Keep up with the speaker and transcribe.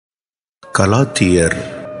கலாத்தியர்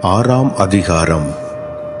 6ஆம் அதிகாரம்.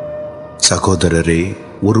 சகோதரரே,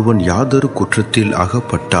 ஒருவன் யாதொரு குற்றத்தில்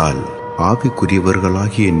அகப்பட்டால்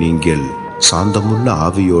ஆவிக்குரியவர்களாகிய நீங்கள் சாந்தமுள்ள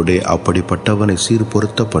ஆவியோடே அப்படிப்பட்டவனை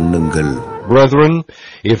சீர்பொருத்த பண்ணுங்கள். Brethren,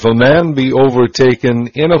 if a man be overtaken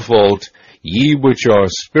in a fault, ye which are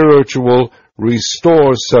spiritual,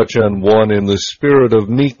 restore such an one in the spirit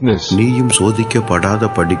of meekness, நீயும்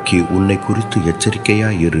சோதிக்கப்படாத படிக்கு உன்னை குறித்து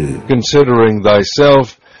எச்சரிக்கையாயிரு. considering thyself,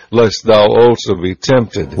 lest thou also be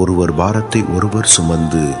tempted. ஒருவர் பாரத்தை ஒருவர்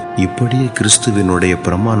சுமந்து இப்படியே கிறிஸ்துவினுடைய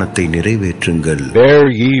பிரமாணத்தை நிறைவேற்றுங்கள். Bear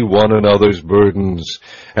ye one another's burdens,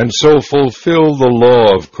 and so fulfill the law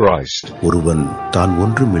of Christ. ஒருவன் தான்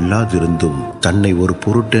ஒன்றுமில்லாதிருந்தும் தன்னை ஒரு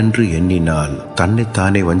பொருட்டென்று எண்ணினால்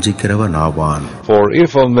தன்னைத்தானே வஞ்சிக்கிறவன் ஆவான். For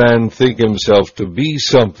if a man think himself to be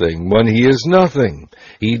something when he is nothing,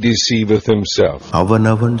 he deceiveth himself.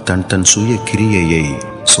 அவனவன் தன் சுய கிரியையை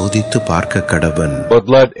சோதித்து பார்க்க கடவன். But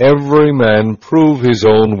let every man prove his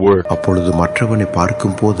own work. அப்பொழுது மற்றவனை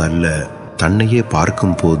பார்க்கும் போது அல்ல, தன்னையே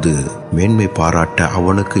பார்க்கும் போது மேன்மை பாராட்ட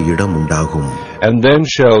அவனுக்கு இடம் உண்டாகும். And then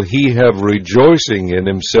shall he have rejoicing in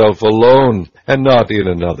himself alone, and not in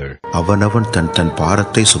another. அவனவன் தன்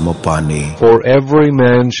பாரத்தை சுமப்பானே. For every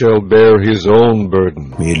man shall bear his own burden.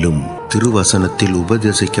 மேலும் திருவசனத்தில்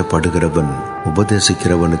உபதேசிக்கப்படுகிறவன்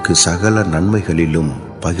உபதேசிக்கிறவனுக்கு சகல நன்மைகளிலும்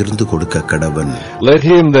பகிர்ந்து கொடுக்க கடவன். Let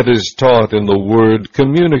him that is taught in the word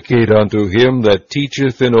communicate unto him that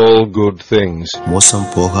teacheth in all good things. மோசம்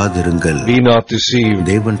போகாதிருங்கள். Be not deceived.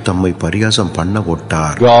 தேவன் தம்மை பரியாசம் பண்ண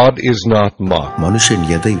ஒட்டார். God is not mocked. மனுஷன்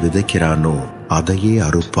எதை விதைக்கிறானோ அதையே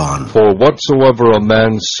அறுப்பான். For whatsoever a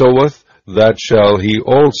man soweth, that shall he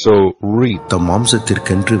also reap. தம்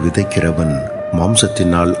மாம்சத்திற்கென்று விதைக்கிறவன்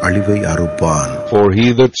மாம்சத்தினால் அழிவை அறுப்பான். For he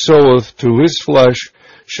that soweth to his flesh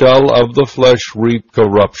shall of the flesh reap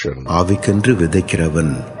corruption. ஆவிக்கென்று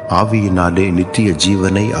விதைக்கிறவன் ஆவியினாலே நித்திய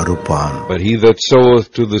ஜீவனை அறுப்பான். But he that soweth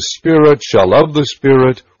to the Spirit shall of the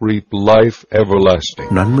Spirit reap life everlasting.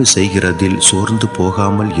 நன்மை செய்கிறதில் சோர்ந்து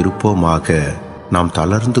போகாமல் இருப்போமாக. நாம்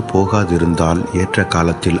தளர்ந்து போகாதிருந்தால் ஏற்ற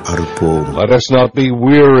காலத்தில் அறுப்போம். Let us not be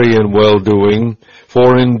weary in well-doing, for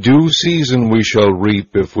in due season we shall reap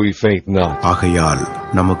if we faint not. ஆகையால்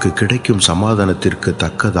நமக்கு கிடைக்கும் சமாதானத்திற்கு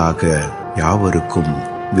தக்கதாக யாவருக்கும்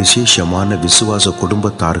விசேஷமான விசுவாச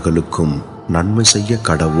குடும்பத்தார்களுக்கும் நன்மை செய்ய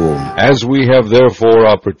கடவோம். As we have therefore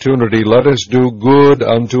opportunity, let us do good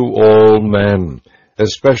unto all men,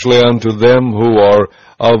 especially unto them who are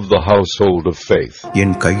of the household of faith.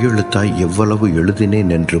 என் கையெழுத்தாய் எவ்வளவு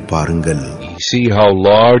எழுதினேன் என்று பாருங்கள். See how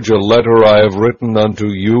large a letter I have written unto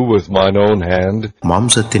you with mine own hand.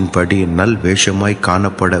 மாம்சத்தின்படி நல் வேஷமாய்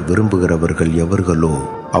காணப்பட விரும்புகிறவர்கள் எவர்களோ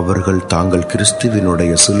அவர்கள் தாங்கள்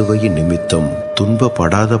கிறிஸ்துவினுடைய சிலுவையின் நிமித்தம்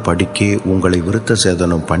துன்பப்படாத படிக்கே உங்களை விருத்த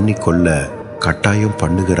சேதனம் பண்ணிக்கொள்ள கட்டாயம்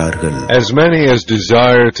பண்ணுகிறார்கள். As many as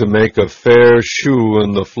desire to make a fair shew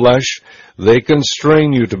in the flesh, they constrain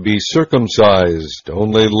you to be circumcised,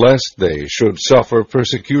 only lest they should suffer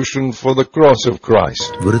persecution for the cross of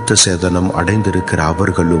Christ. விருத்த சேதனம் அடைந்திருக்கிற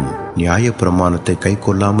அவர்களும் நியாய பிரமாணத்தை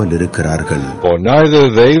கைக்கொள்ளாமல் இருக்கிறார்கள். For neither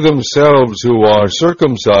they themselves who are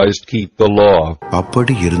circumcised keep the law.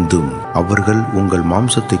 அப்படி இருந்தும் அவர்கள் உங்கள்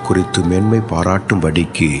மாம்சத்தை குறித்து மேன்மை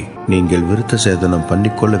பாராட்டும்படிக்கு நீங்கள் விருத்த சேதனம்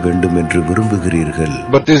பண்ணிக்கொள்ள வேண்டும் என்று விரும்புகிறீர்கள்.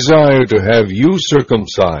 But desire to have you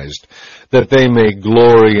circumcised, that they may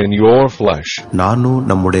glory in your flesh. நானும்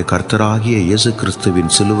நம்முடைய கர்த்தராகிய இயேசு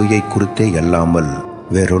கிறிஸ்துவின் சிலுவையை குறித்தே அல்லாமல்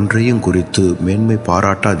வேறொன்றையும் குறித்து மேன்மை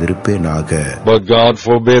பாராட்டாதிருப்பேனாக. But God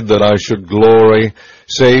forbid that I should glory,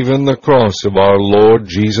 save in the cross of our Lord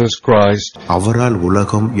Jesus Christ, அவரால்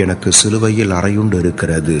உலகம் எனக்கு சிலுவையில் அறையுண்டு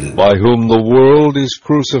இருக்கிறது. by whom the world is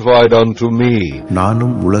crucified unto me,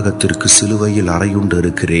 நானும் உலகத்திற்கு சிலுவையில் அறையுண்டு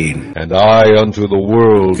இருக்கிறேன். and I unto the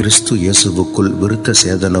world. கிறிஸ்து இயேசுவுக்குள் விருத்த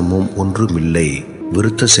சேதனமும் ஒன்றுமில்லை,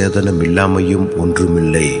 விருத்த சேதனம் இல்லாமையும்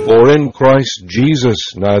ஒன்றுமில்லை. For in Christ Jesus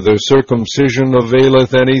neither circumcision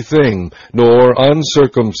availeth anything, nor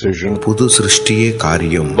uncircumcision, புது சிருஷ்டியே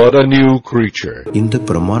காரியம், but a new creature. இந்த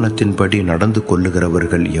பிரமாணத்தின்படி நடந்து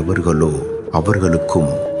கொள்ளுகிறவர்கள் எவர்களோ அவர்களுக்கும்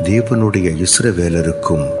தேவனுடைய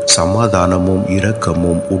இஸ்ரவேலருக்கும் சமாதானமும்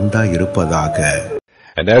இரக்கமும் உண்டாயிருப்பதாக.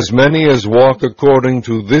 And as many as walk according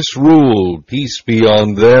to this rule, peace be on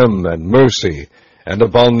them and mercy, and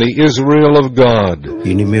upon the Israel of God.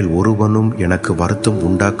 இனிமேல் ஒருவனும் எனக்கு வருத்தம்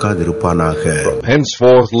உண்டாக்காதிருப்பானாக.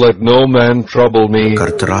 Henceforth let no man trouble me.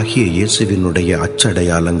 கர்த்தராகிய இயேசுவினுடைய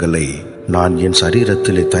அச்சடையாளங்களை நான் என்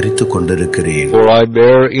சரீரத்திலே தரித்துக் கொண்டிருக்கிறேன். For I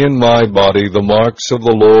bear in my body the marks of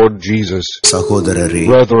the Lord Jesus. சகோதரரே,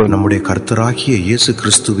 நம்முடைய கர்த்தராகிய இயேசு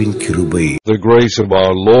கிறிஸ்துவின் கிருபை, the grace of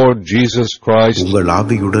our Lord Jesus Christ, உங்கள்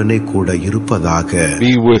ஆவியுடனே கூட இருப்பதாக.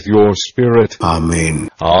 be with your spirit. Amen.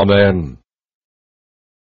 Amen.